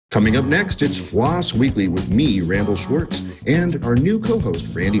Coming up next, it's FLOSS Weekly with me, Randal Schwartz, and our new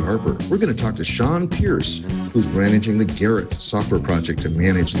co-host, Randi Harper. We're going to talk to Shawn Pearce, who's managing the Gerrit software project to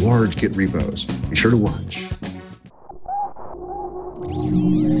manage large Git repos. Be sure to watch.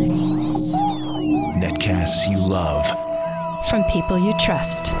 Netcasts you love. From people you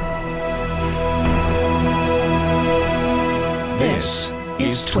trust. This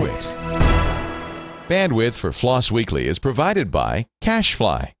is Twit. Bandwidth for FLOSS Weekly is provided by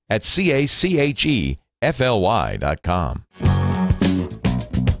Cachefly at CACHEFLY.com.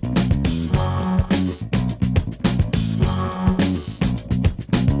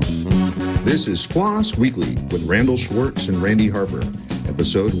 This is FLOSS Weekly with Randal Schwartz and Randi Harper,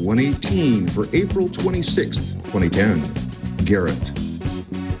 episode 118 for April 26th, 2010. Gerrit.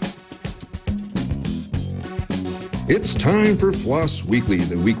 It's time for FLOSS Weekly,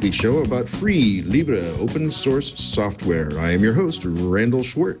 the weekly show about free, libre, open source software. I am your host, Randal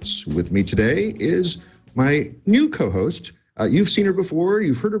Schwartz. With me today is my new co-host. You've seen her before,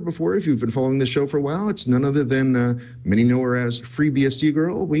 you've heard her before if you've been following this show for a while. It's none other than, many know her as FreeBSD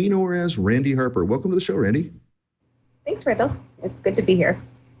Girl. We know her as Randi Harper. Welcome to the show, Randi. Thanks, Randal. It's good to be here.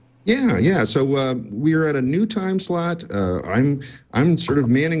 Yeah. So we're at a new time slot. I'm sort of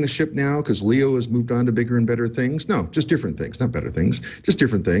manning the ship now because Leo has moved on to bigger and better things. No, just different things, not better things, just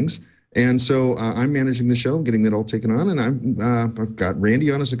different things. And so I'm managing the show, getting that all taken on, and I've got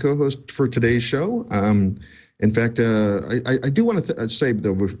Randi on as a co-host for today's show. In fact, I do want to say,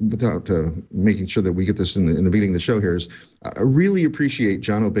 though, without making sure that we get this in the beginning of the show here, is I really appreciate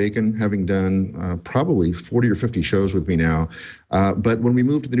John O'Bacon having done probably 40 or 50 shows with me now. But when we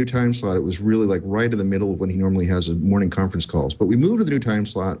moved to the new time slot, it was really like right in the middle of when he normally has morning conference calls. But we moved to the new time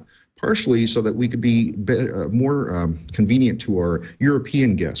slot partially so that we could be more convenient to our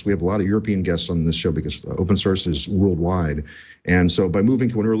European guests. We have a lot of European guests on this show because open source is worldwide. And so by moving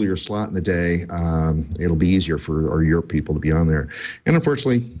to an earlier slot in the day, it'll be easier for our Europe people to be on there. And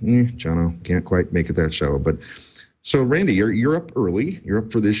unfortunately, Jono can't quite make it that show. But so Randi, you're up early. You're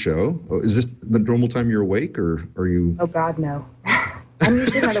up for this show. Is this the normal time you're awake, or are you? Oh God, no. I'm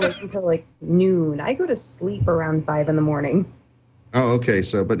usually not awake until like noon. I go to sleep around 5 in the morning. Oh, okay.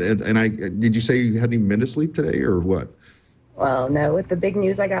 So, but did you say you hadn't even been to sleep today, or what? Well, no. With the big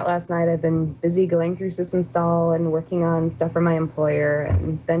news I got last night, I've been busy going through sysinstall and working on stuff for my employer,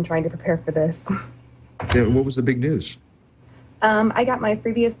 and then trying to prepare for this. Yeah, what was the big news? I got my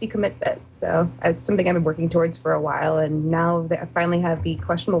FreeBSD commit bit, so it's something I've been working towards for a while, and now I finally have the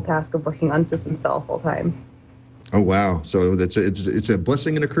questionable task of working on sysinstall full time. Oh wow! So it's a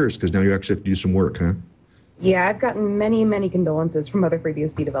blessing and a curse because now you actually have to do some work, huh? Yeah, I've gotten many, many condolences from other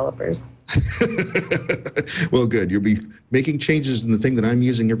FreeBSD developers. Well, good. You'll be making changes in the thing that I'm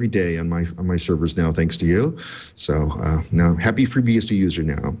using every day on my servers now, thanks to you. So now, happy FreeBSD user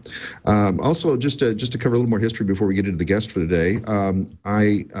now. Also, just to cover a little more history before we get into the guest for today,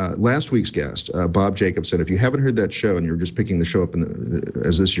 last week's guest, Bob Jacobson. If you haven't heard that show and you're just picking the show up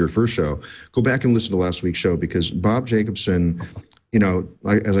as this is your first show, go back and listen to last week's show because Bob Jacobson, you know,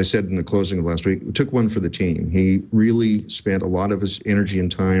 as I said in the closing of last week, took one for the team. He really spent a lot of his energy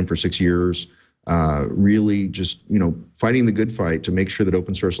and time for 6 years, really just, fighting the good fight to make sure that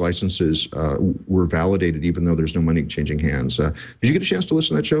open source licenses were validated, even though there's no money changing hands. Did you get a chance to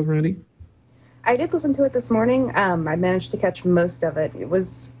listen to that show, Randi? I did listen to it this morning. I managed to catch most of it. It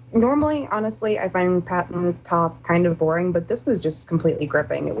was normally, honestly, I find patent talk kind of boring, but this was just completely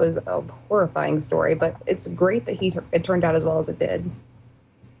gripping. It was a horrifying story, but it's great that it turned out as well as it did.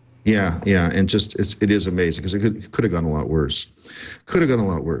 Yeah, and it is amazing because it could have gone a lot worse. Could have gone a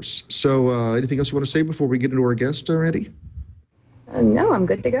lot worse. So anything else you want to say before we get into our guest, Randi? No, I'm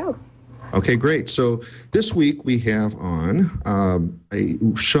good to go. Okay, great. So this week we have on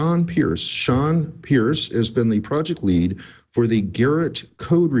Shawn Pearce. Shawn Pearce has been the project lead for the Gerrit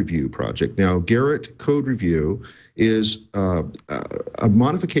code review project. Now, Gerrit code review is a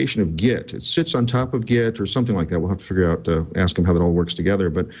modification of Git. It sits on top of Git or something like that. We'll have to figure out, ask him how that all works together.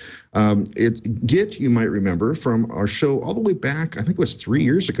 But Git, you might remember from our show all the way back, I think it was 3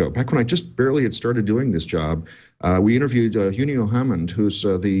 years ago, back when I just barely had started doing this job. We interviewed Junio Hammond, who's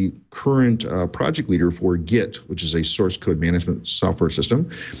the current project leader for Git, which is a source code management software system.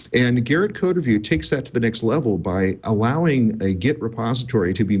 And Gerrit Code Review takes that to the next level by allowing a Git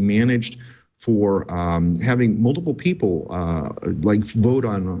repository to be managed for having multiple people vote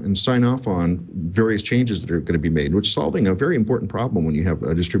on and sign off on various changes that are going to be made, which is solving a very important problem when you have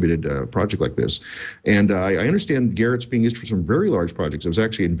a distributed project like this. And I understand Gerrit's being used for some very large projects. It was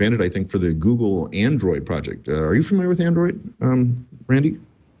actually invented, I think, for the Google Android project. Are you familiar with Android, Randi?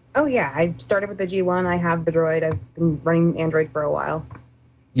 Oh, yeah. I started with the G1. I have the Droid. I've been running Android for a while.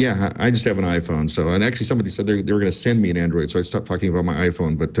 Yeah, I just have an iPhone. So, and actually, somebody said they were going to send me an Android, so I stopped talking about my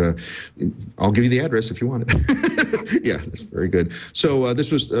iPhone. But I'll give you the address if you want it. Yeah, that's very good. So this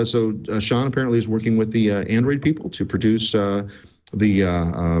was Shawn apparently is working with the Android people to produce the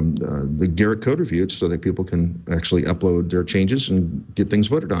Gerrit code review, so that people can actually upload their changes and get things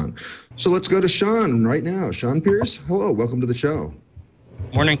voted on. So let's go to Shawn right now. Shawn Pearce, hello, welcome to the show.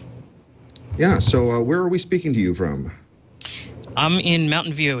 Morning. Yeah. So where are we speaking to you from? I'm in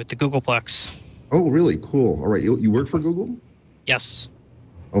Mountain View at the Googleplex. Oh, really? Cool. All right. You work for Google? Yes.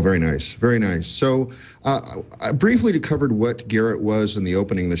 Oh, very nice. Very nice. So briefly covered what Gerrit was in the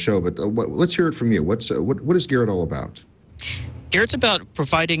opening of the show, but let's hear it from you. What is Gerrit all about? Gerrit's about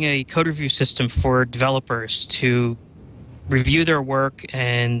providing a code review system for developers to review their work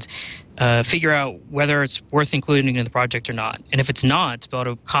and figure out whether it's worth including in the project or not. And if it's not, to be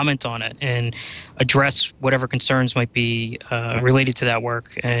able to comment on it and address whatever concerns might be related to that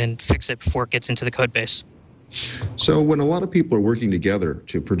work and fix it before it gets into the code base. So when a lot of people are working together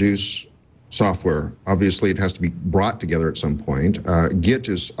to produce software, obviously it has to be brought together at some point. Git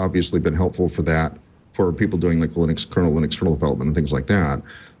has obviously been helpful for that, for people doing like Linux kernel development and things like that.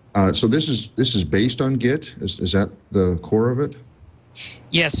 So this is based on Git? Is that the core of it?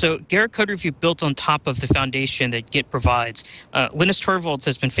 Yeah, so Gerrit Code Review built on top of the foundation that Git provides. Linus Torvalds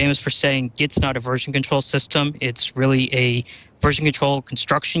has been famous for saying Git's not a version control system. It's really a version control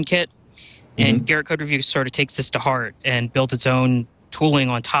construction kit. And Gerrit Code Review sort of takes this to heart and built its own tooling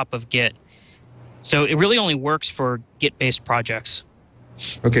on top of Git. So it really only works for Git-based projects.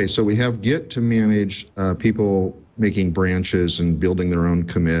 Okay, so we have Git to manage people making branches and building their own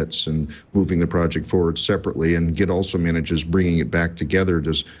commits and moving the project forward separately, and Git also manages bringing it back together.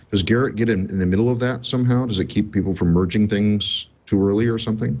 Does Gerrit get in the middle of that somehow? Does it keep people from merging things too early or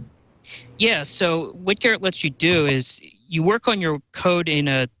something? Yeah, so what Gerrit lets you do is you work on your code in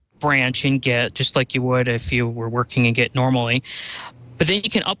a branch in Git, just like you would if you were working in Git normally. But then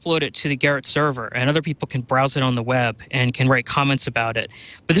you can upload it to the Gerrit server, and other people can browse it on the web and can write comments about it.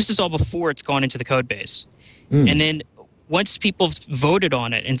 But this is all before it's gone into the code base. And then once people have voted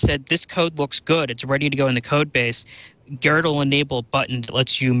on it and said, this code looks good, it's ready to go in the code base, Gerrit will enable a button that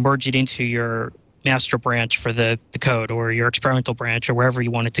lets you merge it into your master branch for the code, or your experimental branch, or wherever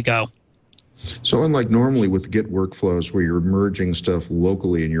you want it to go. So unlike normally with Git workflows where you're merging stuff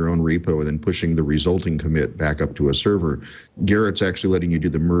locally in your own repo and then pushing the resulting commit back up to a server, Gerrit's actually letting you do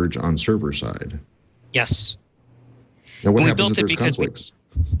the merge on server side. Yes. Now what happens if there's conflicts?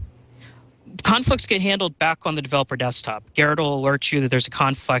 Conflicts get handled back on the developer desktop. Gerrit will alert you that there's a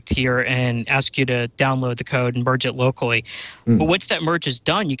conflict here and ask you to download the code and merge it locally. But once that merge is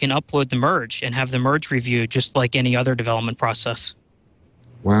done, you can upload the merge and have the merge review just like any other development process.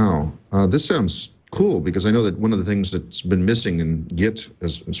 Wow. This sounds cool, because I know that one of the things that's been missing in Git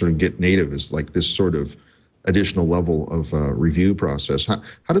as sort of Git native is like this sort of additional level of review process.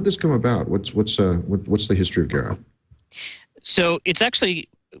 How did this come about? What's the history of Gerrit? So it's actually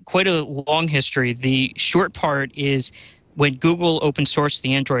quite a long history. The short part is when Google open sourced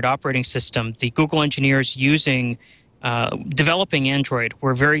the Android operating system, the Google engineers developing Android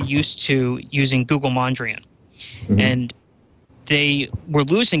were very used to using Google Mondrian. And they were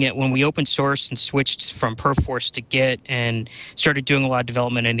losing it when we open sourced and switched from Perforce to Git and started doing a lot of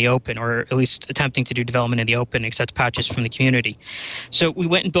development in the open, or at least attempting to do development in the open, accept patches from the community. So we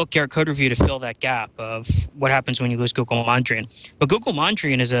went and built Gerrit Code Review to fill that gap of what happens when you lose Google Mondrian. But Google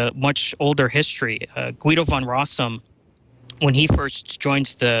Mondrian is a much older history. Guido von Rossum, when he first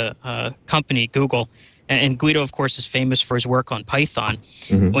joins the company, Google, and Guido, of course, is famous for his work on Python.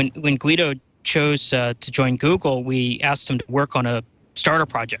 When Guido chose to join Google, we asked him to work on a starter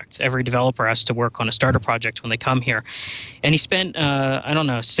project. Every developer has to work on a starter project when they come here. And he spent,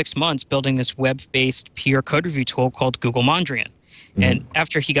 6 months building this web-based peer code review tool called Google Mondrian. And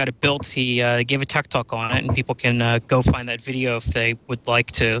after he got it built, he gave a tech talk on it, and people can go find that video if they would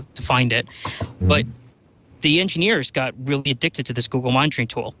like to find it. But the engineers got really addicted to this Google Mondrian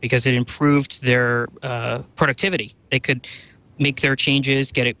tool because it improved their productivity. They could make their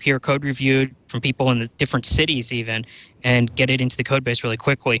changes, get it peer code reviewed from people in the different cities even, and get it into the code base really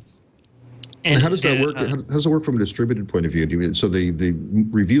quickly. And how does that work? How does it work from a distributed point of view? So the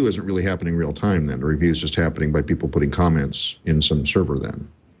review isn't really happening real time then? The review is just happening by people putting comments in some server then?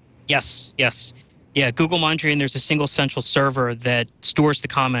 Yes. Yeah, Google Mondrian, there's a single central server that stores the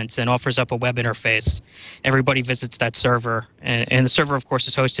comments and offers up a web interface. Everybody visits that server. And the server, of course,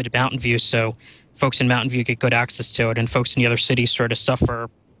 is hosted at Mountain View, so folks in Mountain View get good access to it, and folks in the other cities sort of suffer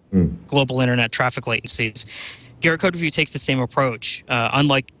global internet traffic latencies. Gerrit Code Review takes the same approach.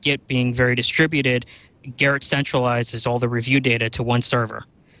 Unlike Git being very distributed, Gerrit centralizes all the review data to one server.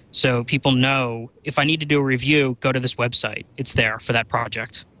 So people know if I need to do a review, go to this website. It's there for that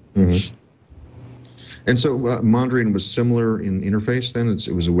project. Mm-hmm. And so Mondrian was similar in interface then?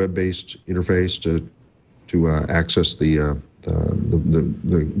 It was a web-based interface to access the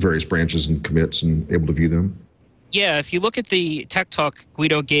various branches and commits and able to view them? Yeah, if you look at the tech talk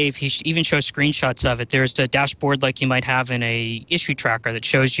Guido gave, he even shows screenshots of it. There's a dashboard like you might have in a issue tracker that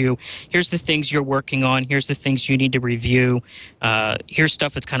shows you, here's the things you're working on, here's the things you need to review, here's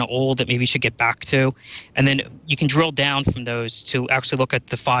stuff that's kind of old that maybe you should get back to. And then you can drill down from those to actually look at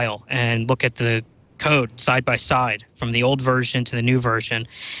the file and look at the code side by side from the old version to the new version.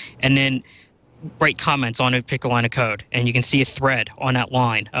 And then write comments on a particular line of code, and you can see a thread on that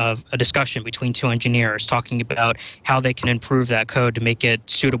line of a discussion between two engineers talking about how they can improve that code to make it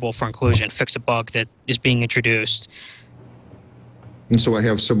suitable for inclusion, fix a bug that is being introduced. And so I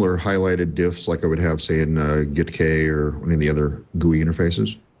have similar highlighted diffs like I would have, say, in GitK or any of the other GUI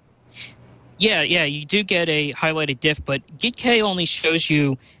interfaces? Yeah, you do get a highlighted diff, but GitK only shows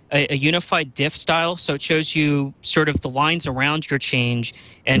you a unified diff style, so it shows you sort of the lines around your change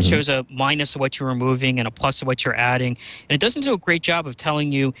and shows a minus of what you're removing and a plus of what you're adding. And it doesn't do a great job of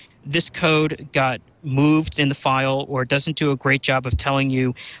telling you this code got moved in the file, or it doesn't do a great job of telling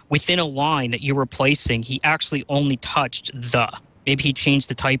you within a line that you're replacing, he actually only touched the. Maybe he changed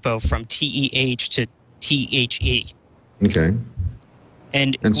the typo from TEH to THE. Okay.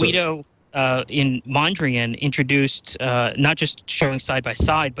 And Guido in Mondrian introduced not just showing side by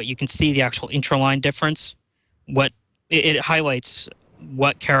side, but you can see the actual intraline difference. What it highlights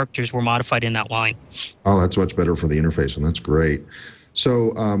what characters were modified in that line. Oh, that's much better for the interface, and that's great.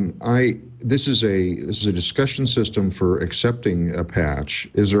 So this is a discussion system for accepting a patch.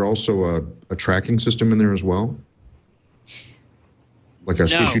 Is there also a tracking system in there as well? Like a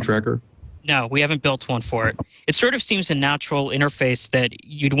issue tracker? No, we haven't built one for it. It sort of seems a natural interface that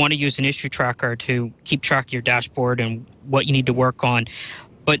you'd want to use an issue tracker to keep track of your dashboard and what you need to work on.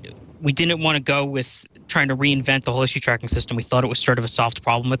 But we didn't want to go with trying to reinvent the whole issue tracking system. We thought it was sort of a solved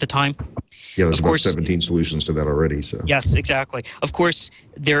problem at the time. Yeah, there's about 17 solutions to that already. So yes, exactly. Of course,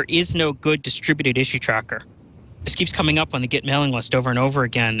 there is no good distributed issue tracker. This keeps coming up on the Git mailing list over and over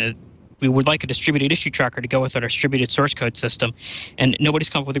again. We would like a distributed issue tracker to go with our distributed source code system, and nobody's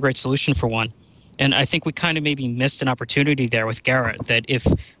come up with a great solution for one. And I think we kind of maybe missed an opportunity there with Gerrit, that if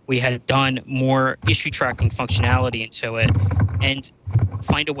we had done more issue tracking functionality into it and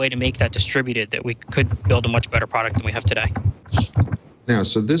find a way to make that distributed, that we could build a much better product than we have today. Now,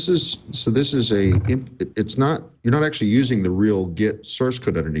 it's not, you're not actually using the real Git source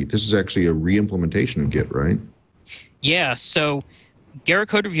code underneath. This is actually a re-implementation of Git, right? Yeah, so Gerrit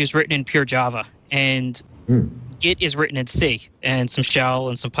code review is written in pure Java, and Git is written in C, and some shell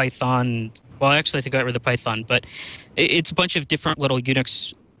and some Python. Well, actually, I think I got rid of the Python, but it's a bunch of different little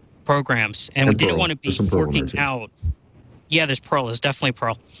Unix programs, and we didn't want to be forking out. Yeah, there's Perl. There's definitely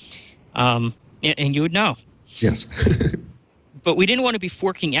Perl. And you would know. Yes. But we didn't want to be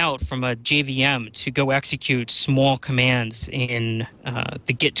forking out from a JVM to go execute small commands in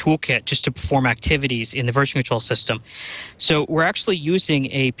the Git toolkit just to perform activities in the version control system. So we're actually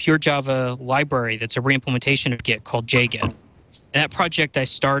using a pure Java library that's a reimplementation of Git called JGit. And that project I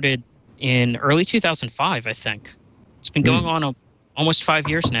started in early 2005, I think. It's been going on almost 5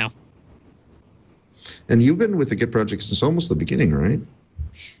 years now. And you've been with the Git project since almost the beginning, right?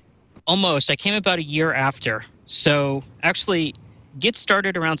 Almost. I came about a year after. So actually, Git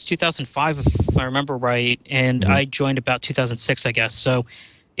started around 2005, if I remember right, and I joined about 2006, I guess. So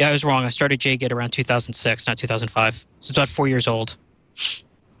yeah, I was wrong. I started JGit around 2006, not 2005. So it's about 4 years old.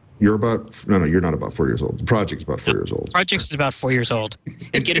 You're not about 4 years old. The project's about 4 years old. The project is about 4 years old.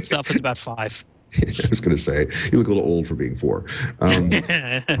 And Git itself is about 5. I was going to say, you look a little old for being 4.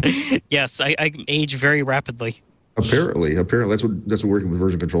 Yes, I age very rapidly. Apparently, that's what working with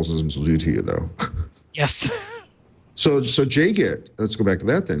version control systems will do to you, though. Yes. So JGit, let's go back to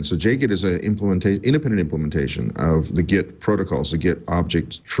that then. So JGit is an independent implementation of the Git protocols, the Git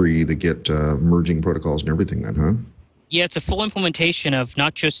object tree, the Git merging protocols and everything then, huh? Yeah, it's a full implementation of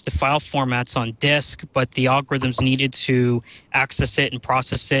not just the file formats on disk, but the algorithms needed to access it and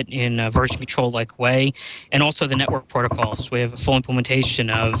process it in a version control-like way, and also the network protocols. We have a full implementation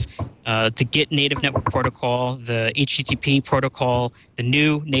of the Git native network protocol, the HTTP protocol, the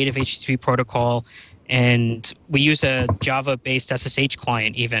new native HTTP protocol, and we use a Java-based SSH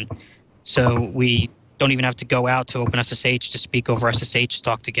client even. So we don't even have to go out to OpenSSH to speak over SSH to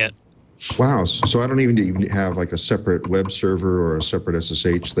talk to Git. Wow, so I don't even have like a separate web server or a separate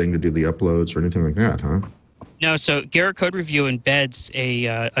SSH thing to do the uploads or anything like that, huh? No, so Gerrit Code Review embeds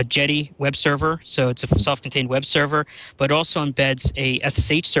a Jetty web server, so it's a self-contained web server, but also embeds a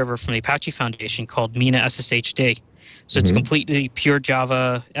SSH server from the Apache Foundation called Mina SSHD. So it's a completely pure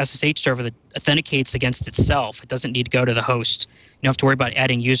Java SSH server that authenticates against itself. It doesn't need to go to the host. You don't have to worry about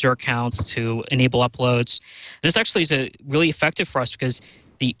adding user accounts to enable uploads. And this actually is really effective for us because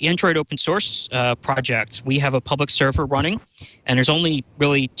the Android open source project, we have a public server running, and there's only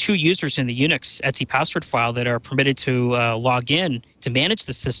really 2 users in the Unix etc password file that are permitted to log in to manage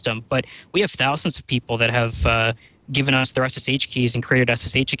the system. But we have thousands of people that have given us their SSH keys and created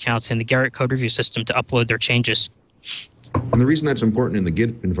SSH accounts in the Gerrit Code Review system to upload their changes. And the reason that's important in the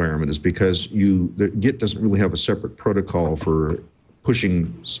Git environment is because the Git doesn't really have a separate protocol for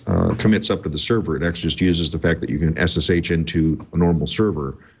pushing commits up to the server. It actually just uses the fact that you can SSH into a normal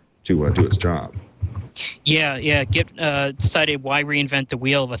server to do its job. Yeah. Git decided why reinvent the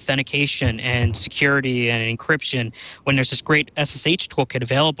wheel of authentication and security and encryption when there's this great SSH toolkit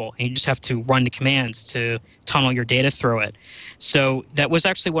available, and you just have to run the commands to tunnel your data through it. So that was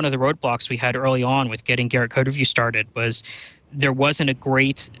actually one of the roadblocks we had early on with getting Gerrit Code Review started, was there wasn't a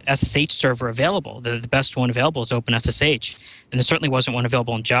great SSH server available. The best one available is OpenSSH, and there certainly wasn't one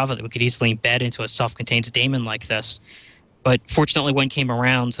available in Java that we could easily embed into a self-contained daemon like this. But fortunately, one came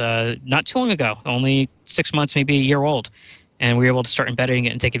around not too long ago, only 6 months, maybe a year old, and we were able to start embedding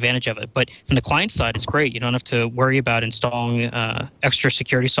it and take advantage of it. But from the client side, it's great. You don't have to worry about installing extra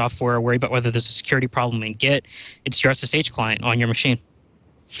security software, worry about whether there's a security problem in Git. It's your SSH client on your machine.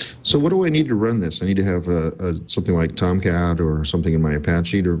 So what do I need to run this? I need to have something like Tomcat or something in my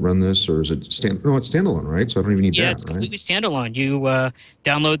Apache to run this, or is it no? It's standalone, right? So I don't even need that. Yeah, it's completely standalone. You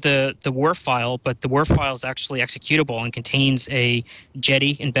download the WAR file, but the WAR file is actually executable and contains a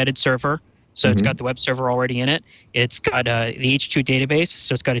Jetty embedded server. So it's got the web server already in it. It's got the H2 database,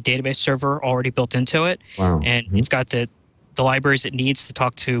 so it's got a database server already built into it. Wow. And it's got the libraries it needs to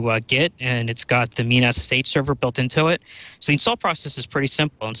talk to Git, and it's got the Mina SSH server built into it. So the install process is pretty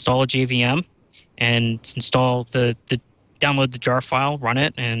simple. Install a JVM and download the jar file, run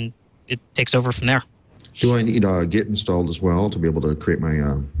it, and it takes over from there. Do I need Git installed as well to be able to create my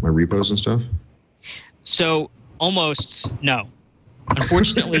my repos and stuff? So almost no.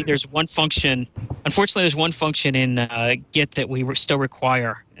 Unfortunately, there's one function. Unfortunately, there's one function in Git that we still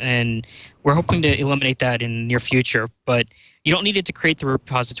require, and we're hoping to eliminate that in the near future. But you don't need it to create the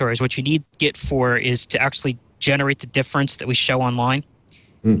repositories. What you need Git for is to actually generate the difference that we show online.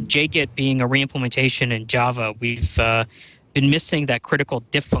 JGit being a reimplementation in Java, we've been missing that critical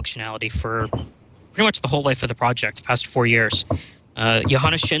diff functionality for pretty much the whole life of the project, the past 4 years.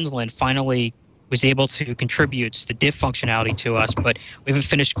 Johannes Schindlin finally was able to contribute the diff functionality to us, but we haven't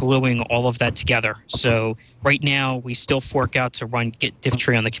finished gluing all of that together. So right now, we still fork out to run git diff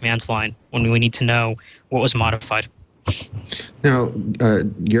tree on the commands line when we need to know what was modified. Now,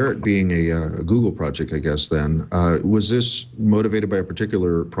 Gerrit being a Google project, I guess then, was this motivated by a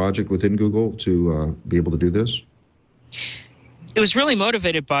particular project within Google to be able to do this? It was really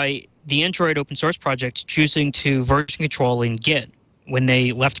motivated by the Android open source project choosing to version control in Git when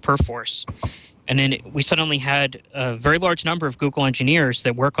they left Perforce. And then we suddenly had a very large number of Google engineers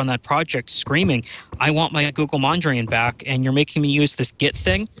that work on that project screaming, I want my Google Mondrian back, and you're making me use this Git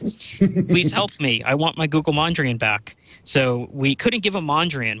thing? Please help me. I want my Google Mondrian back. So we couldn't give them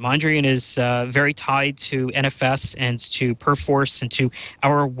Mondrian. Mondrian is very tied to NFS and to Perforce and to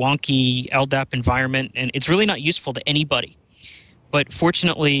our wonky LDAP environment, and it's really not useful to anybody. But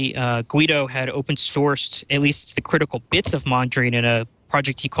fortunately, Guido had open sourced at least the critical bits of Mondrian in a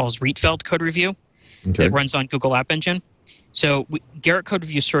project he calls Rietveld Code Review that runs on Google App Engine. So Gerrit Code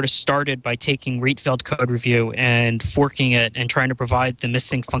Review sort of started by taking Rietveld Code Review and forking it and trying to provide the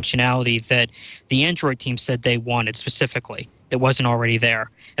missing functionality that the Android team said they wanted specifically that wasn't already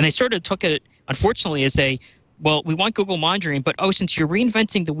there. And they sort of took it, unfortunately, as well, we want Google Mondrian, but since you're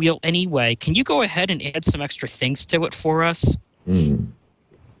reinventing the wheel anyway, can you go ahead and add some extra things to it for us?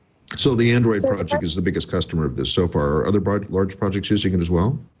 So the Android project is the biggest customer of this so far. Are other large projects using it as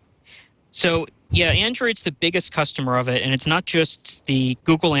well? So, yeah, Android's the biggest customer of it, and it's not just the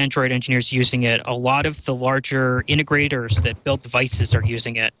Google Android engineers using it. A lot of the larger integrators that build devices are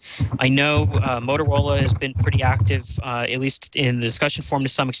using it. I know Motorola has been pretty active, at least in the discussion forum to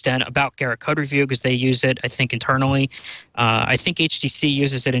some extent, about Gerrit Code Review because they use it, I think, internally. I think HTC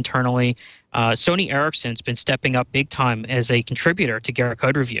uses it internally. Sony Ericsson's been stepping up big time as a contributor to Gerrit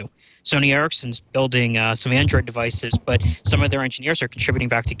Code Review. Sony Ericsson's building some Android devices, but some of their engineers are contributing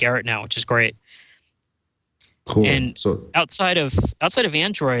back to Gerrit now, which is great. Cool. And so outside of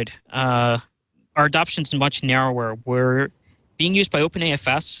Android, our adoption's much narrower. We're being used by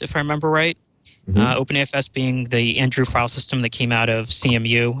OpenAFS, if I remember right, OpenAFS being the Andrew file system that came out of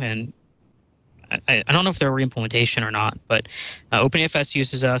CMU, and I don't know if they're a reimplementation or not, but OpenAFS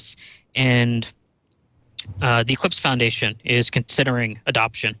uses us, and the Eclipse Foundation is considering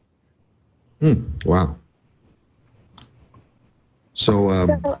adoption. Wow. So I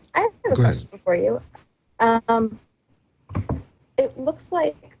have a question for you. It looks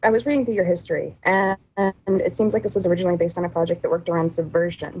like I was reading through your history, and it seems like this was originally based on a project that worked around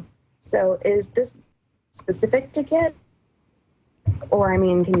subversion. So is this specific to Git? Or, I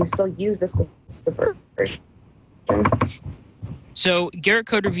mean, can you still use this with subversion? So Gerrit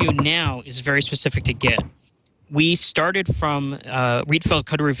Code Review now is very specific to Git. We started from Rietveld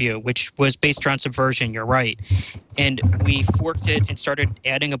Code Review, which was based around subversion, you're right. And we forked it and started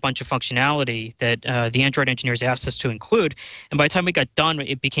adding a bunch of functionality that the Android engineers asked us to include. And by the time we got done,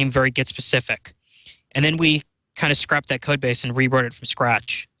 it became very Git specific. And then we kind of scrapped that code base and rewrote it from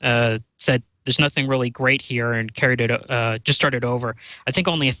scratch. Said there's nothing really great here, and carried it, just started over. I think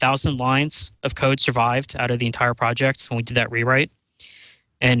only 1,000 lines of code survived out of the entire project when we did that rewrite.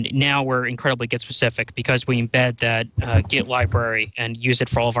 And now we're incredibly Git specific because we embed that Git library and use it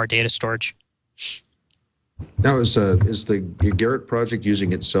for all of our data storage. now is the Gerrit project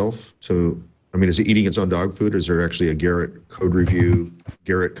using itself to, I mean, is it eating its own dog food? Is there actually a Gerrit code review?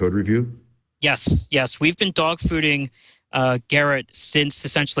 Yes. We've been dog fooding Gerrit since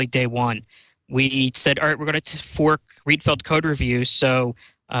essentially day one. We said, all right, we're going to fork Rietveld Code Review, so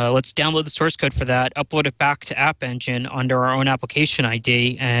let's download the source code for that, upload it back to App Engine under our own application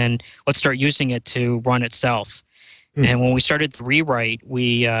ID, and let's start using it to run itself. And when we started the rewrite,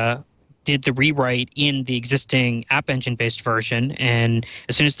 we did the rewrite in the existing App Engine-based version, and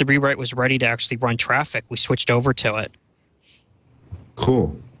as soon as the rewrite was ready to actually run traffic, we switched over to it.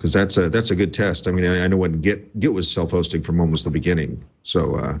 Cool, because that's a good test. I mean, I know when Git was self-hosting from almost the beginning,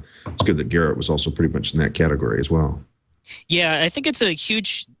 so it's good that Gerrit was also pretty much in that category as well. Yeah, I think it's a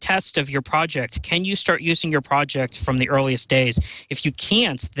huge test of your project. Can you start using your project from the earliest days? If you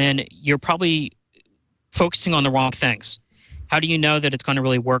can't, then you're probably focusing on the wrong things. How do you know that it's going to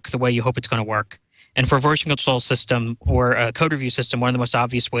really work the way you hope it's going to work? And for a version control system or a code review system, one of the most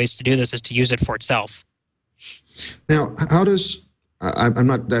obvious ways to do this is to use it for itself. Now, how does, I'm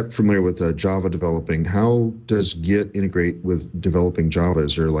not that familiar with Java developing. How does Git integrate with developing Java?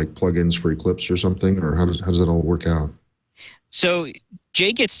 Is there like plugins for Eclipse or something, or how does that all work out? So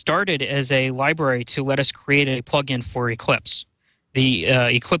JGit started as a library to let us create a plugin for Eclipse. The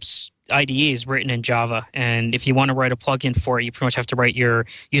Eclipse IDE is written in Java, and if you want to write a plugin for it, you pretty much have to write your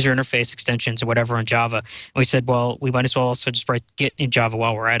user interface extensions or whatever in Java. And we said, well, we might as well also just write Git in Java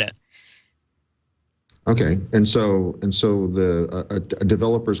while we're at it. Okay, and so a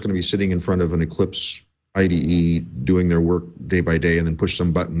developer is going to be sitting in front of an Eclipse IDE doing their work day by day, and then push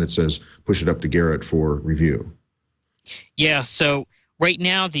some button that says push it up to Gerrit for review. Yeah, so right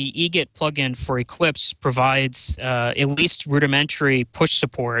now the eGit plugin for Eclipse provides at least rudimentary push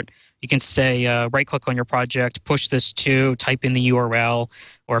support. You can say right-click on your project, push this to, type in the URL,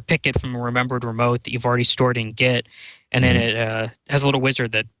 or pick it from a remembered remote that you've already stored in Git, and then it has a little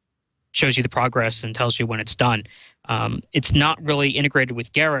wizard that shows you the progress and tells you when it's done. It's not really integrated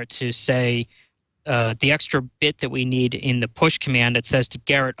with Gerrit to say the extra bit that we need in the push command that says to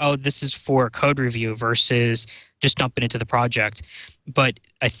Gerrit, oh, this is for code review versus just dump it into the project. But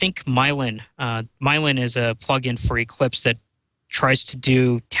I think Myelin is a plugin for Eclipse that tries to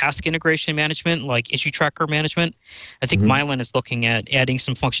do task integration management, like issue tracker management. I think Myelin is looking at adding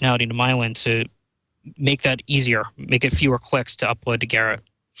some functionality to Myelin to make that easier, make it fewer clicks to upload to Gerrit.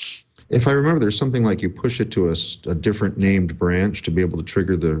 If I remember, there's something like you push it to a different named branch to be able to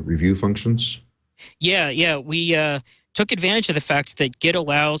trigger the review functions. Yeah. We took advantage of the fact that Git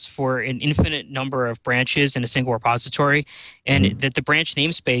allows for an infinite number of branches in a single repository, and that the branch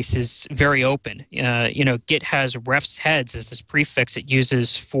namespace is very open. Git has refs heads as this prefix it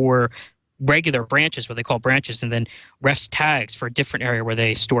uses for regular branches, what they call branches, and then refs tags for a different area where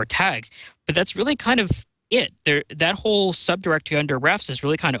they store tags. But that's really kind of it. That whole subdirectory under refs is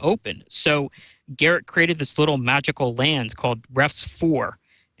really kind of open. So Gerrit created this little magical land called refs4.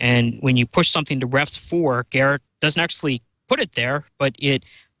 And when you push something to refs4, Gerrit doesn't actually put it there, but it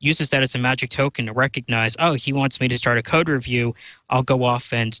uses that as a magic token to recognize, oh, he wants me to start a code review. I'll go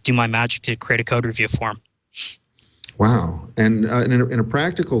off and do my magic to create a code review for him. Wow. And in a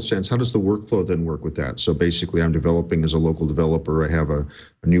practical sense, how does the workflow then work with that? So basically, I'm developing as a local developer. I have a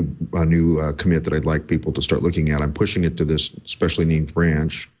new commit that I'd like people to start looking at. I'm pushing it to this specially named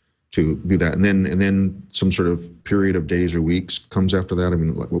branch to do that, and then some sort of period of days or weeks comes after that. I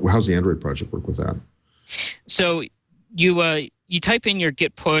mean, how's the Android project work with that? So you you type in your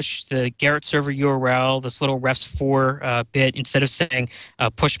git push, the Gerrit server URL, this little refs4 bit. Instead of saying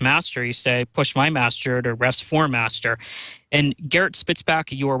push master, you say push my master to refs4 master. And Gerrit spits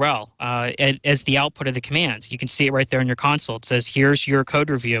back a URL as the output of the commands. You can see it right there in your console. It says, here's your code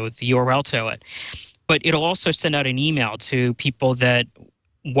review with the URL to it. But it'll also send out an email to people that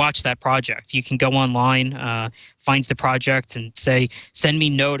watch that project. You can go online, find the project, and say, send me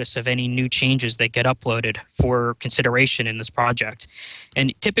notice of any new changes that get uploaded for consideration in this project.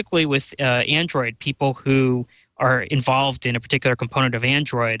 And typically with Android, people who are involved in a particular component of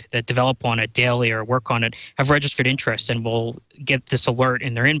Android that develop on it daily or work on it have registered interest and will get this alert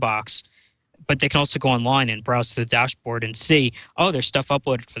in their inbox. But they can also go online and browse through the dashboard and see, oh, there's stuff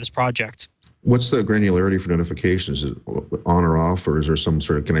uploaded for this project. What's the granularity for notifications? Is it on or off, or is there some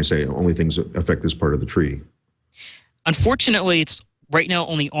sort of, can I say, only things that affect this part of the tree? Unfortunately, it's right now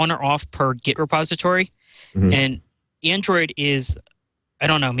only on or off per Git repository. Mm-hmm. And Android is, I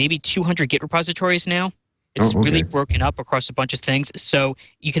don't know, maybe 200 Git repositories now. It's really broken up across a bunch of things. So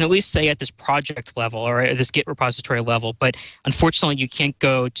you can at least say at this project level or at this Git repository level, but unfortunately you can't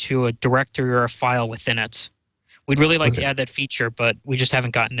go to a directory or a file within it. We'd really like to add that feature, but we just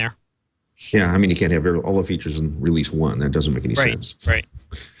haven't gotten there. Yeah, I mean, you can't have all the features in release 1. That doesn't make any sense. Right.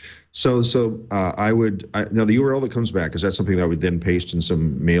 So now the URL that comes back, is that something that I would then paste in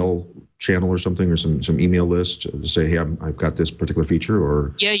some mail channel or something, or some email list to say, hey, I've got this particular feature?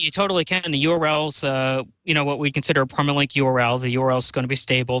 Or yeah, you totally can. The URL's, what we consider a permalink URL. The URL is going to be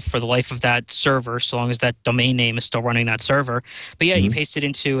stable for the life of that server, so long as that domain name is still running that server. But yeah, you paste it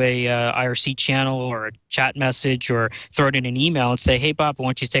into a IRC channel or a chat message, or throw it in an email and say, hey, Bob, I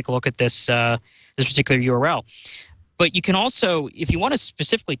want you to take a look at this this particular URL. But you can also, if you want to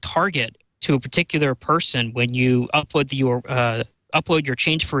specifically target to a particular person when you upload upload your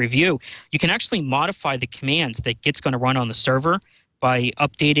change for review, you can actually modify the commands that Git's going to run on the server by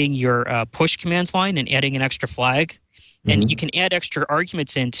updating your push commands line and adding an extra flag. And you can add extra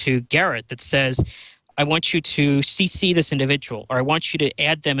arguments into Gerrit that says, I want you to CC this individual, or I want you to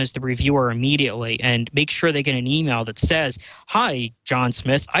add them as the reviewer immediately, and make sure they get an email that says, hi, John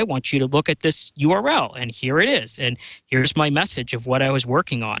Smith, I want you to look at this URL, and here it is, and here's my message of what I was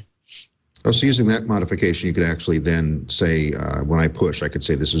working on. Oh, so using that modification, you could actually then say, when I push, I could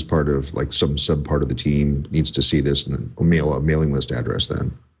say this is part of, like, some sub-part of the team needs to see this, and mail a mailing list address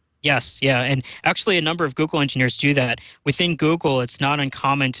then. Yes, yeah, and actually a number of Google engineers do that. Within Google, it's not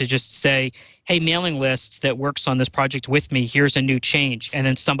uncommon to just say, hey, mailing list that works on this project with me, here's a new change, and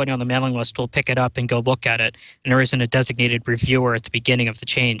then somebody on the mailing list will pick it up and go look at it, and there isn't a designated reviewer at the beginning of the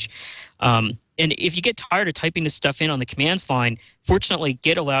change. And if you get tired of typing this stuff in on the commands line, fortunately,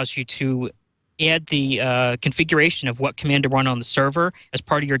 Git allows you to add the configuration of what command to run on the server as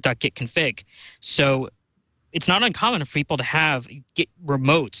part of your .git config. So it's not uncommon for people to have Git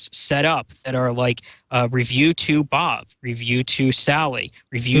remotes set up that are like review to Bob, review to Sally,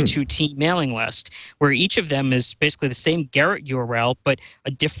 review to team mailing list, where each of them is basically the same Gerrit URL, but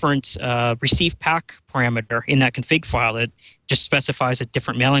a different receive pack parameter in that config file that just specifies a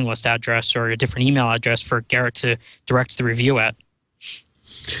different mailing list address or a different email address for Gerrit to direct the review at.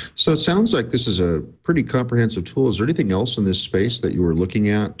 So it sounds like this is a pretty comprehensive tool. Is there anything else in this space that you were looking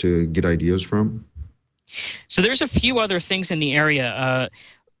at to get ideas from? So there's a few other things in the area.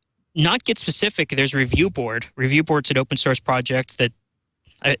 Not Git specific, there's Review Board. Review Board's an open source project that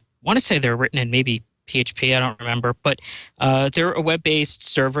I want to say they're written in maybe PHP, I don't remember. But they're a web-based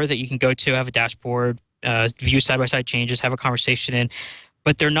server that you can go to, have a dashboard, view side-by-side changes, have a conversation in.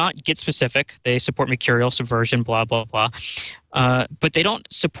 But they're not Git specific. They support Mercurial, Subversion, blah, blah, blah. But they don't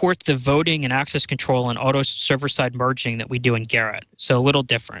support the voting and access control and auto server-side merging that we do in Gerrit. So a little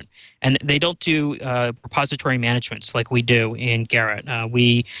different. And they don't do repository managements like we do in Gerrit.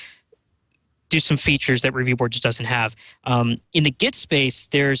 We do some features that Review Board just doesn't have. In the Git space,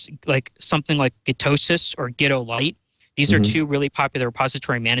 there's like something like Gitosis or Gitolite. These are two really popular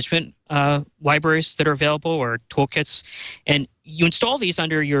repository management libraries that are available, or toolkits. And you install these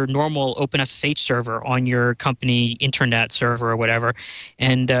under your normal OpenSSH server on your company internet server or whatever.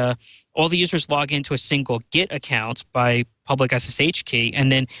 And all the users log into a single Git account by public SSH key,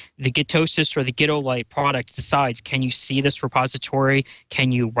 and then the Gitosis or the Gitolite product decides, can you see this repository?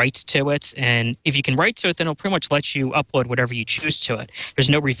 Can you write to it? And if you can write to it, then it'll pretty much let you upload whatever you choose to it. There's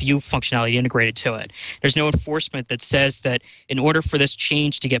no review functionality integrated to it. There's no enforcement that says that in order for this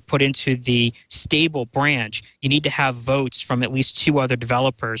change to get put into the stable branch, you need to have votes from at least 2 other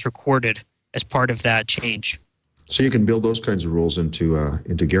developers recorded as part of that change. So you can build those kinds of rules into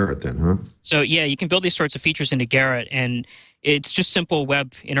Gerrit then, huh? So yeah, you can build these sorts of features into Gerrit, and it's just simple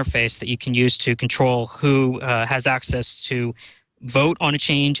web interface that you can use to control who has access to vote on a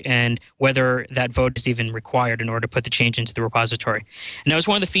change and whether that vote is even required in order to put the change into the repository. And that was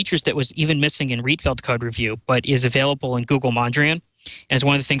one of the features that was even missing in Rietveld code review, but is available in Google Mondrian. And it's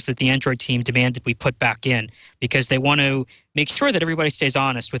one of the things that the Android team demanded we put back in, because they want to make sure that everybody stays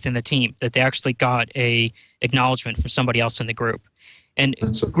honest within the team, that they actually got a acknowledgement from somebody else in the group. And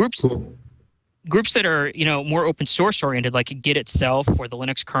groups that are, more open source oriented, like Git itself or the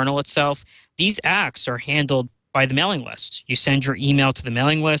Linux kernel itself, these acts are handled by the mailing list. You send your email to the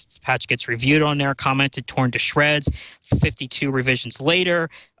mailing list, the patch gets reviewed on there, commented, torn to shreds. 52 revisions later,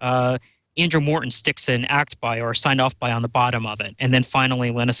 Andrew Morton sticks an act by or a signed off by on the bottom of it. And then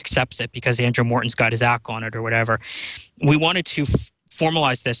finally Linus accepts it because Andrew Morton's got his act on it or whatever. We wanted to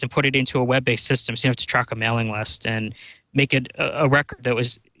formalize this and put it into a web-based system so you don't have to track a mailing list and make it a record that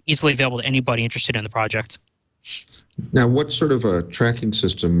was easily available to anybody interested in the project. Now, what sort of a tracking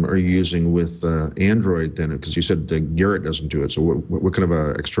system are you using with Android then? Because you said Gerrit doesn't do it. So what kind of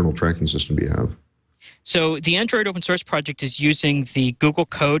a external tracking system do you have? So the Android open source project is using the Google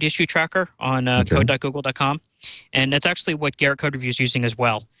Code issue tracker on code.google.com. And that's actually what Gerrit Code Review is using as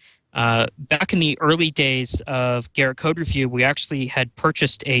well. Back in the early days of Gerrit Code Review, we actually had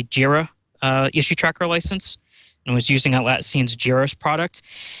purchased a Jira issue tracker license and was using Atlassian's Jira's product.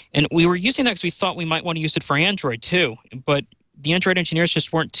 And we were using that because we thought we might want to use it for Android too. But the Android engineers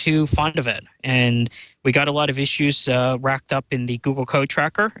just weren't too fond of it. And we got a lot of issues racked up in the Google Code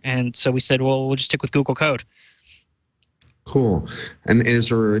tracker. And so we said, well, we'll just stick with Google Code. Cool. And is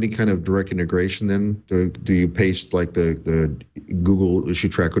there any kind of direct integration then? Do you paste like the Google issue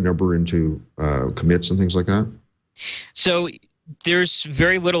tracker number into commits and things like that? So there's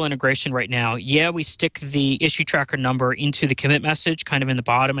very little integration right now. Yeah, we stick the issue tracker number into the commit message kind of in the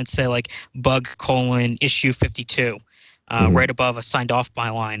bottom and say like bug:"issue 52 right above a signed off by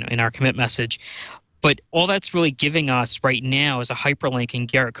line in our commit message. But all that's really giving us right now is a hyperlink in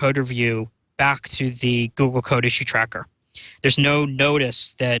Gerrit Code Review back to the Google Code issue tracker. There's no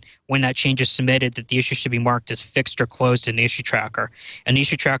notice that when that change is submitted that the issue should be marked as fixed or closed in the issue tracker. And the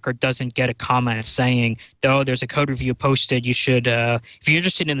issue tracker doesn't get a comment saying, oh, there's a code review posted. You should, if you're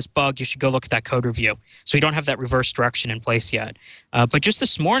interested in this bug, you should go look at that code review. So we don't have that reverse direction in place yet. But just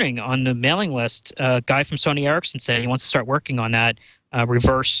this morning on the mailing list, a guy from Sony Ericsson said he wants to start working on that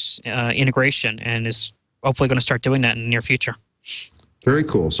reverse integration and is hopefully going to start doing that in the near future. Very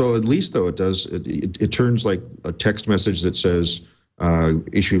cool. So at least though it turns like a text message that says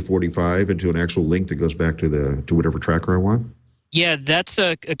issue 45 into an actual link that goes back to whatever tracker I want. Yeah, that's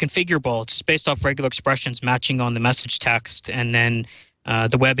a configurable. It's based off regular expressions matching on the message text, and then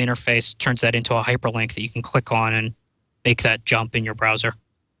the web interface turns that into a hyperlink that you can click on and make that jump in your browser.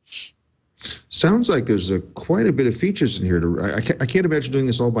 Sounds like there's quite a bit of features in here. I can't imagine doing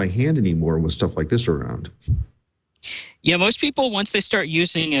this all by hand anymore with stuff like this around. Yeah, most people, once they start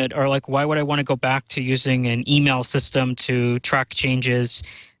using it, are like, why would I want to go back to using an email system to track changes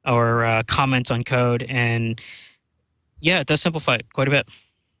or comment on code? And yeah, it does simplify it quite a bit.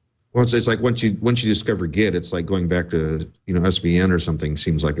 Well, it's like once you discover Git, it's like going back to SVN or something.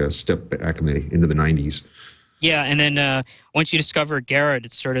 Seems like a step back into the 90s. Yeah, and then once you discover Gerrit,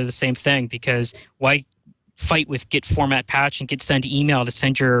 it's sort of the same thing, because why fight with git format patch and git send email to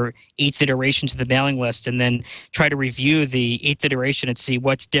send your 8th iteration to the mailing list and then try to review the 8th iteration and see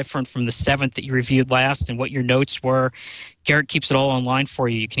what's different from the 7th that you reviewed last and what your notes were. Gerrit keeps it all online for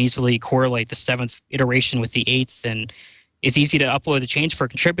you. You can easily correlate the 7th iteration with the 8th, and it's easy to upload the change for a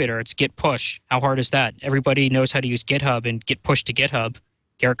contributor. It's git push. How hard is that? Everybody knows how to use GitHub and git push to GitHub.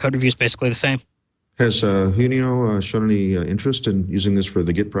 Gerrit Code Review is basically the same. Has Junio shown any interest in using this for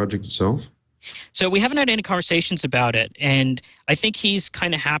the Git project itself? So we haven't had any conversations about it, and I think he's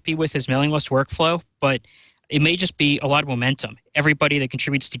kind of happy with his mailing list workflow, but it may just be a lot of momentum. Everybody that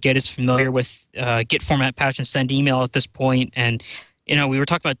contributes to Git is familiar with Git format patch and send email at this point, and we were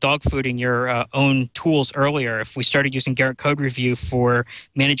talking about dogfooding your own tools earlier. If we started using Gerrit Code Review for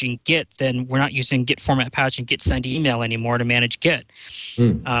managing Git, then we're not using Git format patch and Git send email anymore to manage Git.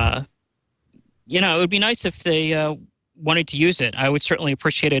 It would be nice if they wanted to use it. I would certainly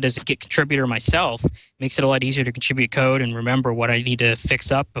appreciate it as a Git contributor myself. It makes it a lot easier to contribute code and remember what I need to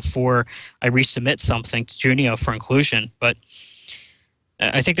fix up before I resubmit something to Junio for inclusion. But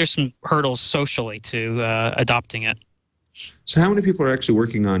I think there's some hurdles socially to adopting it. So how many people are actually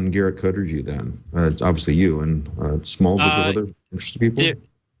working on Gerrit Code Review then? It's obviously you and a small group of other interested people?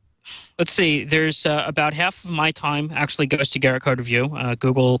 let's see. There's about half of my time actually goes to Gerrit Code Review.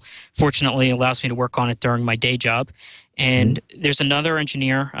 Google, fortunately, allows me to work on it during my day job. And there's another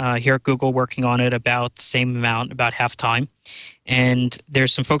engineer here at Google working on it about the same amount, about half time. And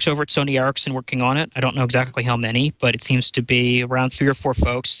there's some folks over at Sony Ericsson working on it. I don't know exactly how many, but it seems to be around 3 or 4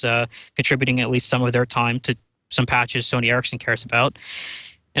 folks contributing at least some of their time to some patches Sony Ericsson cares about.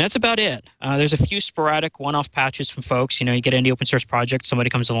 And that's about it. There's a few sporadic one-off patches from folks. You know, you get any open source project, somebody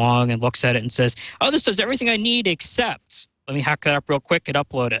comes along and looks at it and says, oh, this does everything I need except, let me hack that up real quick and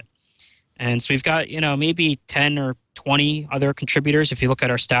upload it. And so we've got, you know, maybe 10 or 20 other contributors if you look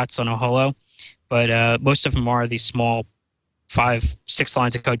at our stats on Oholo. But most of them are these small 5-6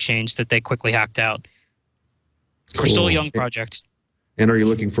 lines of code change that they quickly hacked out. Cool. We're still a young project. And are you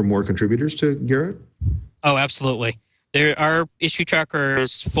looking for more contributors to Gerrit? Oh, absolutely. Our issue tracker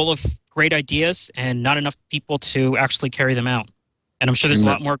is full of great ideas and not enough people to actually carry them out. And I'm sure there's a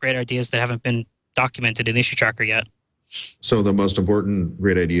lot more great ideas that haven't been documented in the issue tracker yet. So the most important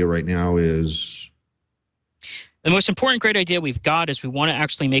great idea right now is? The most important great idea we've got is we want to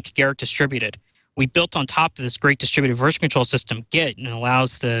actually make Gerrit distributed. We built on top of this great distributed version control system, Git, and it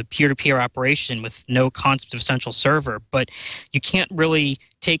allows the peer-to-peer operation with no concept of central server. But you can't really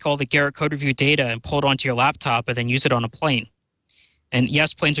take all the Gerrit code review data and pull it onto your laptop and then use it on a plane. And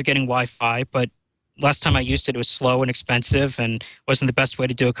yes, planes are getting Wi-Fi, but last time I used it, it was slow and expensive and wasn't the best way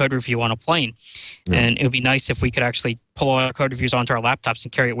to do a code review on a plane. Yeah. And it would be nice if we could actually pull all our code reviews onto our laptops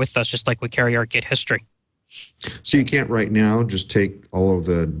and carry it with us, just like we carry our Git history. So you can't right now just take all of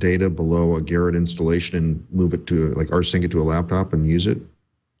the data below a Gerrit installation and move it to, like, rsync it to a laptop and use it?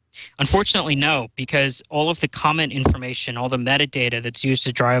 Unfortunately, no, because all of the comment information, all the metadata that's used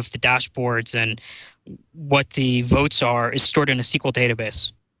to drive the dashboards and what the votes are is stored in a SQL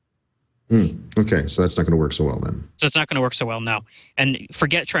database. Okay, so that's not going to work so well then. So it's not going to work so well, no. And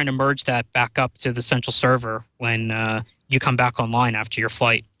forget trying to merge that back up to the central server when you come back online after your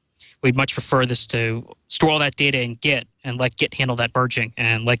flight. We'd much prefer this to store all that data in Git and let Git handle that merging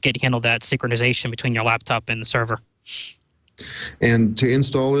and let Git handle that synchronization between your laptop and the server. And to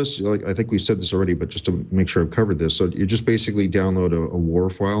install this, like, I think we said this already, but just to make sure I've covered this, so you just basically download a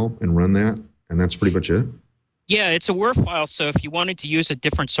WAR file and run that, and that's pretty much it? Yeah, it's a WAR file, so if you wanted to use a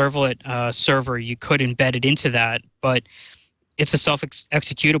different servlet server, you could embed it into that, but it's a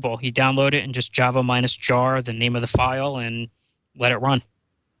self-executable. You download it and just java-jar, the name of the file, and let it run.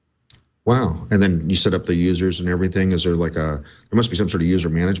 Wow. And then you set up the users and everything. Is there like there must be some sort of user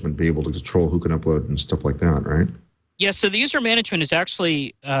management, be able to control who can upload and stuff like that, right? Yeah, so the user management is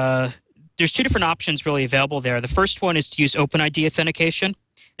actually, there's 2 different options really available there. The first one is to use OpenID authentication,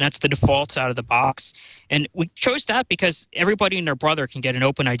 and that's the default out of the box. And we chose that because everybody and their brother can get an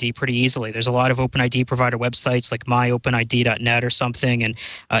OpenID pretty easily. There's a lot of OpenID provider websites like myopenid.net or something, and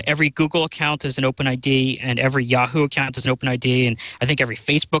every Google account is an OpenID, and every Yahoo account is an OpenID, and I think every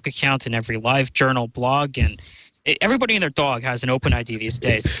Facebook account and every LiveJournal blog, and everybody and their dog has an OpenID these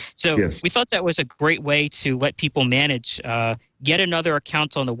days. So yes. We thought that was a great way to let people manage yet another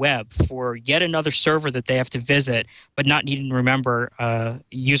account on the web for yet another server that they have to visit, but not needing to remember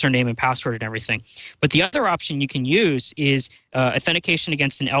username and password and everything. But the other option you can use is authentication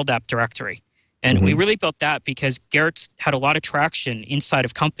against an LDAP directory. And we really built that because Gerrit's had a lot of traction inside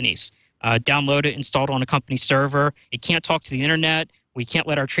of companies. Download it, install it on a company server. It can't talk to the internet. We can't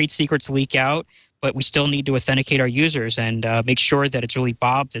let our trade secrets leak out, but we still need to authenticate our users and make sure that it's really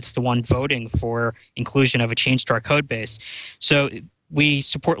Bob that's the one voting for inclusion of a change to our code base. So we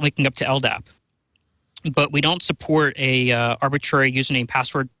support linking up to LDAP, but we don't support a arbitrary username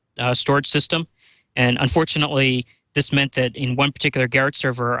password storage system. And unfortunately, this meant that in one particular Gerrit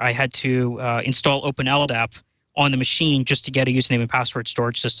server, I had to install OpenLDAP on the machine just to get a username and password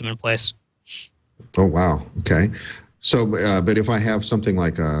storage system in place. Oh, wow. Okay. So, but if I have something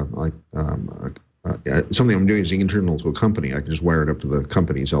like something I'm doing is internal to a company, I can just wire it up to the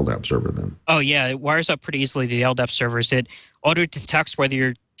company's LDAP server then? Oh, yeah. It wires up pretty easily to the LDAP servers. It auto-detects whether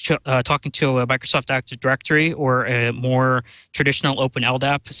you're talking to a Microsoft Active Directory or a more traditional open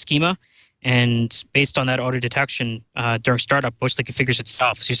LDAP schema. And based on that auto-detection during startup, mostly configures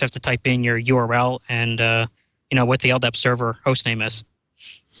itself. So you just have to type in your URL and what the LDAP server hostname is.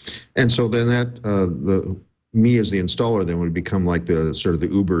 And so then that me as the installer then would become like the sort of the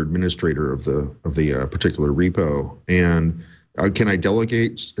Uber administrator of the particular repo. And can I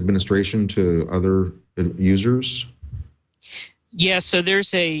delegate administration to other users? Yeah, so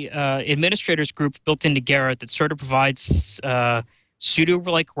there's a administrators group built into Gerrit that sort of provides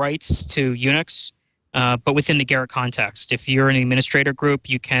sudo-like rights to Unix, but within the Gerrit context. If you're in an administrator group,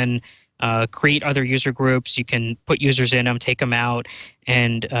 you can create other user groups. You can put users in them, take them out,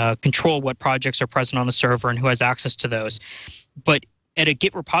 and control what projects are present on the server and who has access to those. But at a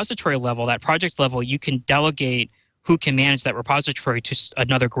Git repository level, that project level, you can delegate who can manage that repository to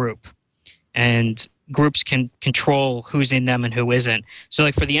another group. And groups can control who's in them and who isn't. So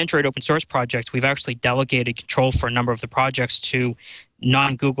like for the Android open source projects, we've actually delegated control for a number of the projects to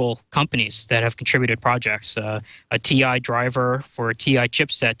non-Google companies that have contributed projects. A TI driver for a TI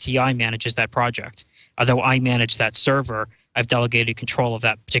chipset, TI manages that project. Although I manage that server, I've delegated control of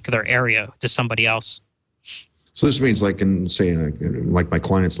that particular area to somebody else. So this means, like in, say, like my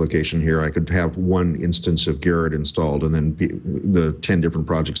client's location here, I could have one instance of Gerrit installed, and then the 10 different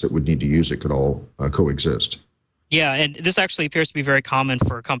projects that would need to use it could all coexist. Yeah, and this actually appears to be very common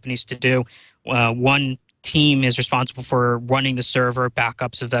for companies to do. One team is responsible for running the server,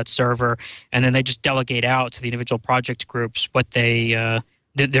 backups of that server, and then they just delegate out to the individual project groups what their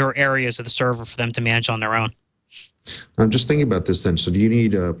areas of the server for them to manage on their own. I'm just thinking about this then. So do you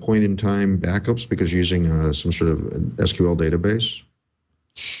need point-in-time backups because you're using some sort of SQL database?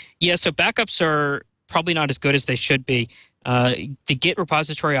 Yeah, so backups are probably not as good as they should be. The Git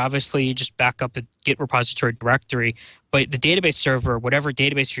repository, obviously, you just back up the Git repository directory. But the database server, whatever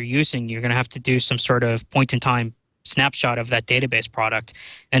database you're using, you're going to have to do some sort of point-in-time snapshot of that database product.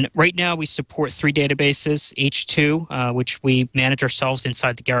 And right now we support 3 databases, H2, which we manage ourselves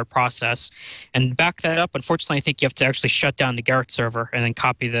inside the Gerrit process. And to back that up, unfortunately, I think you have to actually shut down the Gerrit server and then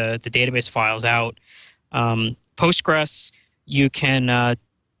copy the database files out. Postgres, you can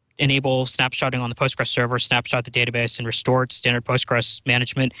enable snapshotting on the Postgres server, snapshot the database, and restore it, standard Postgres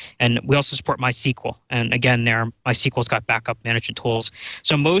management. And we also support MySQL. And again, MySQL's got backup management tools.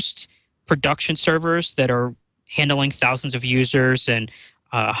 So most production servers that are handling thousands of users and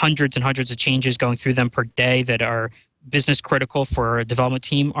hundreds and hundreds of changes going through them per day that are business critical for a development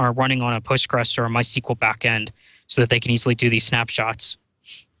team are running on a Postgres or a MySQL backend so that they can easily do these snapshots.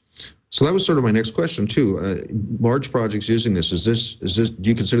 So that was sort of my next question too. Large projects using this, is this? Do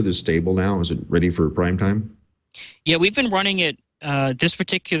you consider this stable now? Is it ready for prime time? Yeah, we've been running it. This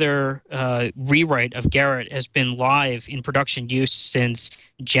particular rewrite of Gerrit has been live in production use since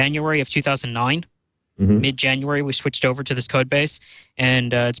January of 2009. Mid-January, we switched over to this code base,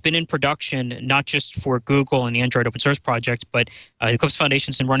 and it's been in production not just for Google and the Android open source project, but the Eclipse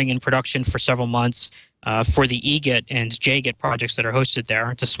Foundation's been running in production for several months for the eGit and JGit projects that are hosted there.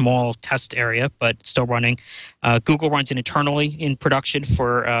 It's a small test area, but still running. Google runs it internally in production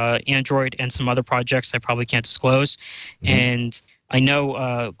for Android and some other projects I probably can't disclose. And I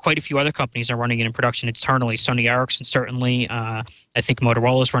know quite a few other companies are running it in production internally. Sony Ericsson certainly. I think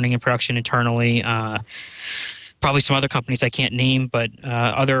Motorola is running in production internally. Probably some other companies I can't name, but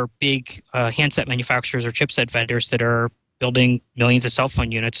other big handset manufacturers or chipset vendors that are building millions of cell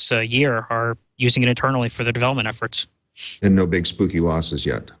phone units a year are using it internally for their development efforts. And no big spooky losses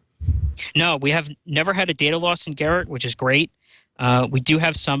yet? No, we have never had a data loss in Gerrit, which is great. We do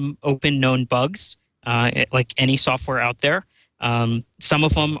have some open known bugs, like any software out there. Some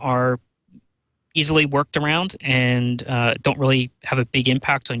of them are easily worked around and don't really have a big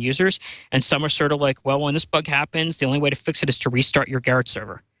impact on users. And some are sort of like, well, when this bug happens, the only way to fix it is to restart your Gerrit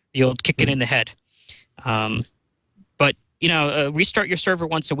server. You'll kick it in the head. But, restart your server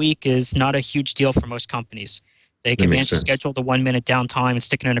once a week is not a huge deal for most companies. They can manage to schedule the 1-minute downtime and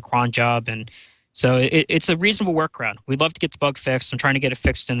stick it in a cron job. And so it's a reasonable workaround. We'd love to get the bug fixed. I'm trying to get it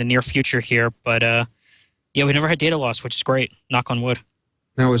fixed in the near future here. But, yeah, we never had data loss, which is great. Knock on wood.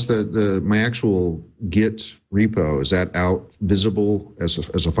 Now, is my actual Git repo, is that out visible as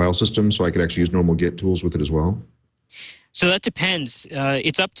a file system so I could actually use normal Git tools with it as well? So that depends.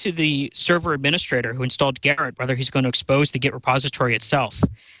 It's up to the server administrator who installed Gerrit whether he's going to expose the Git repository itself.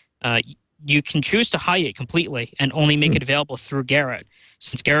 You can choose to hide it completely and only make it available through Gerrit.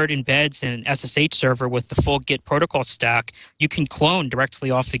 Since Gerrit embeds an SSH server with the full Git protocol stack, you can clone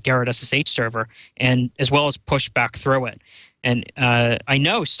directly off the Gerrit SSH server and as well as push back through it. And I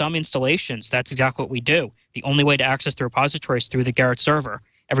know some installations, that's exactly what we do. The only way to access the repository is through the Gerrit server.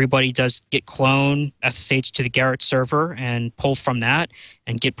 Everybody does git clone SSH to the Gerrit server and pull from that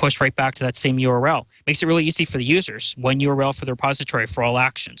and get pushed right back to that same URL. Makes it really easy for the users. One URL for the repository for all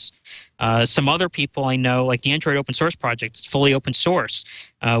actions. Some other people I know, like the Android open source project, it's fully open source.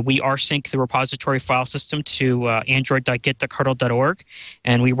 We rsync the repository file system to android.git.kernel.org,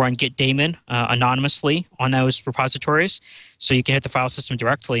 and we run git daemon anonymously on those repositories. So you can hit the file system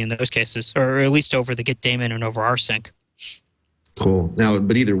directly in those cases, or at least over the git daemon and over rsync. Cool. Now,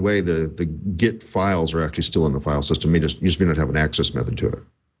 but either way, the Git files are actually still in the file system. You just may not have an access method to it.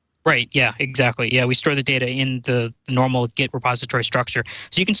 Right. Yeah, exactly. Yeah, we store the data in the normal Git repository structure.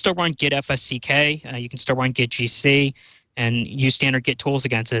 So you can still run Git FSCK, you can still run Git GC, and use standard Git tools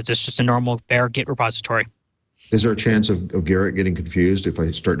against it. It's just a normal bare Git repository. Is there a chance of Gerrit getting confused if I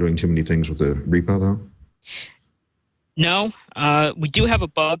start doing too many things with the repo, though? No, we do have a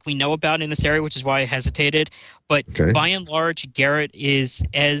bug we know about in this area, which is why I hesitated. But by and large, Gerrit is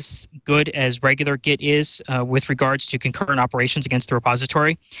as good as regular Git is with regards to concurrent operations against the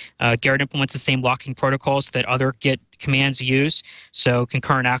repository. Gerrit implements the same locking protocols that other Git commands use. So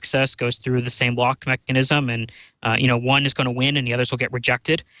concurrent access goes through the same lock mechanism, and one is going to win and the others will get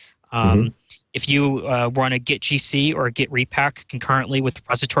rejected. If you run a Git GC or a Git repack concurrently with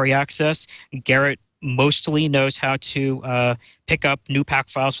repository access, Gerrit mostly knows how to pick up new pack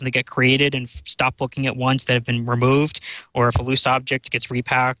files when they get created and stop looking at ones that have been removed, or if a loose object gets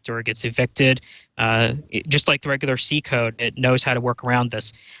repacked or gets evicted. Just like the regular C code, it knows how to work around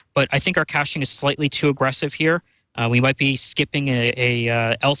this. But I think our caching is slightly too aggressive here. We might be skipping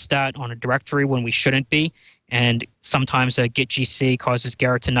a lstat on a directory when we shouldn't be, and sometimes a git GC causes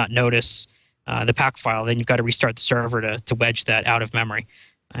Gerrit to not notice the pack file. Then you've got to restart the server to wedge that out of memory.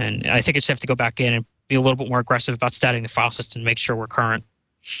 And I think I just have to go back in and be a little bit more aggressive about statting the file system to make sure we're current.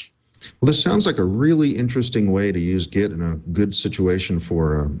 Well, this sounds like a really interesting way to use Git in a good situation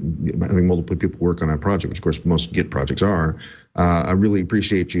for having multiple people work on a project, which of course most Git projects are. I really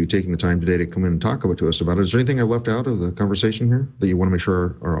appreciate you taking the time today to come in and talk to us about it. Is there anything I left out of the conversation here that you want to make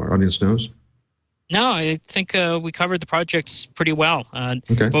sure our audience knows? No, I think we covered the projects pretty well.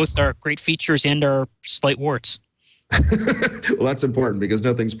 Both our great features and our slight warts. Well, that's important because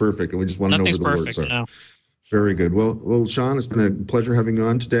nothing's perfect, and we just want to know where the warts are. No. Very good. Well, Shawn, it's been a pleasure having you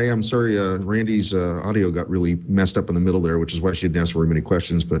on today. I'm sorry Randi's audio got really messed up in the middle there, which is why she didn't ask very many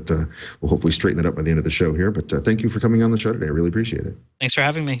questions, but we'll hopefully straighten that up by the end of the show here. But thank you for coming on the show today. I really appreciate it. Thanks for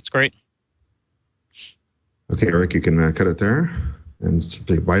having me. It's great. Okay, Eric, you can cut it there and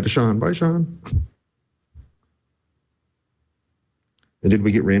say bye to Shawn. Bye, Shawn. And did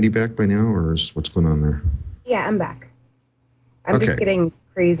we get Randi back by now, or what's going on there? Yeah, I'm back. I'm just getting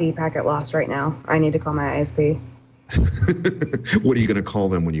crazy packet loss right now. I need to call my ISP. What are you going to call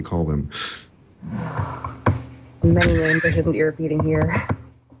them when you call them? Many names I shouldn't be repeating here.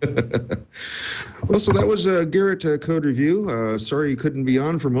 Well, so that was a Gerrit code review. Sorry you couldn't be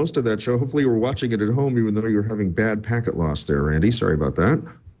on for most of that show. Hopefully you were watching it at home, even though you were having bad packet loss there, Randi. Sorry about that.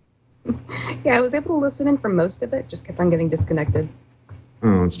 Yeah, I was able to listen in for most of it. Just kept on getting disconnected.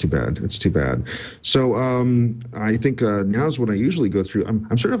 Oh, it's too bad. It's too bad. So I think now's when I usually go through.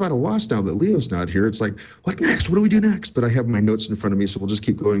 I'm sort of at a loss now that Leo's not here. It's like, what next? What do we do next? But I have my notes in front of me, so we'll just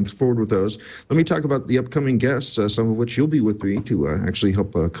keep going forward with those. Let me talk about the upcoming guests, some of which you'll be with me to actually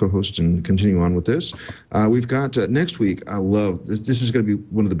help co-host and continue on with this. We've got next week, I love this. This is going to be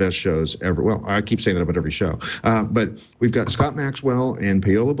one of the best shows ever. Well, I keep saying that about every show. But we've got Scott Maxwell and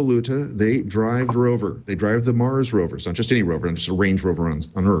Paola Baluta. They drive the rover. They drive the Mars rover. It's not just any rover, not just a range rover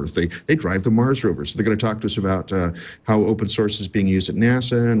on Earth. They drive the Mars rover. So they're going to talk to us about how open source is being used at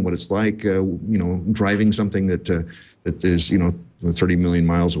NASA and what it's like, driving something that is, 30 million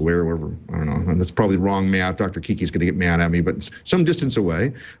miles away or wherever. I don't know. That's probably wrong math. Dr. Kiki's going to get mad at me, but it's some distance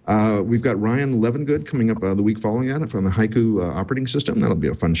away. We've got Ryan Levengood coming up the week following that from the Haiku operating system. That'll be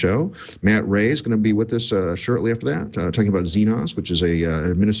a fun show. Matt Ray is going to be with us shortly after that, talking about Xenos, which is a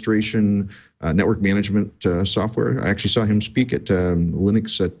administration network management software. I actually saw him speak at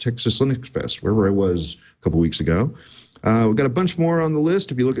Texas Linux Fest, wherever I was a couple weeks ago. We've got a bunch more on the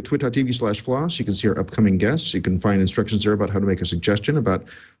list. If you look at twit.tv/floss, you can see our upcoming guests. You can find instructions there about how to make a suggestion about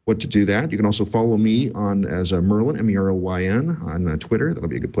what to do that. You can also follow me as Merlin, M-E-R-L-Y-N, on Twitter. That'll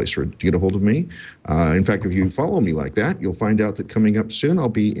be a good place to get a hold of me. In fact, if you follow me like that, you'll find out that coming up soon, I'll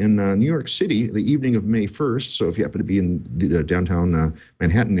be in New York City the evening of May 1st. So if you happen to be in the downtown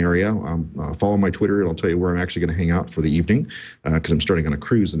Manhattan area, follow my Twitter. It'll tell you where I'm actually going to hang out for the evening because I'm starting on a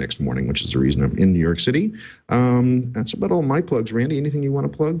cruise the next morning, which is the reason I'm in New York City. That's about all my plugs. Randi, anything you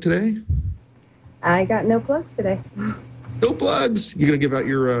want to plug today? I got no plugs today. No plugs. You gonna give out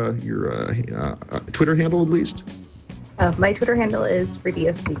your Twitter handle at least? My Twitter handle is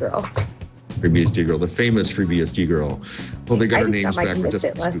FreeBSD Girl. FreeBSD Girl, the famous FreeBSD Girl. Well, they got her names back. I just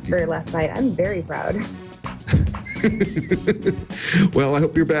got my commit last night. I'm very proud. Well, I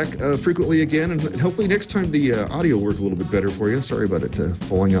hope you're back frequently again, and hopefully next time the audio worked a little bit better for you. Sorry about it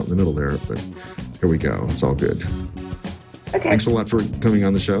falling out in the middle there, but here we go. It's all good. Okay. Thanks a lot for coming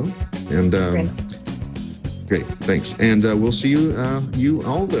on the show, and. Great, thanks. And we'll see you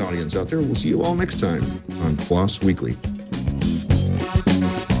all the audience out there, we'll see you all next time on FLOSS Weekly.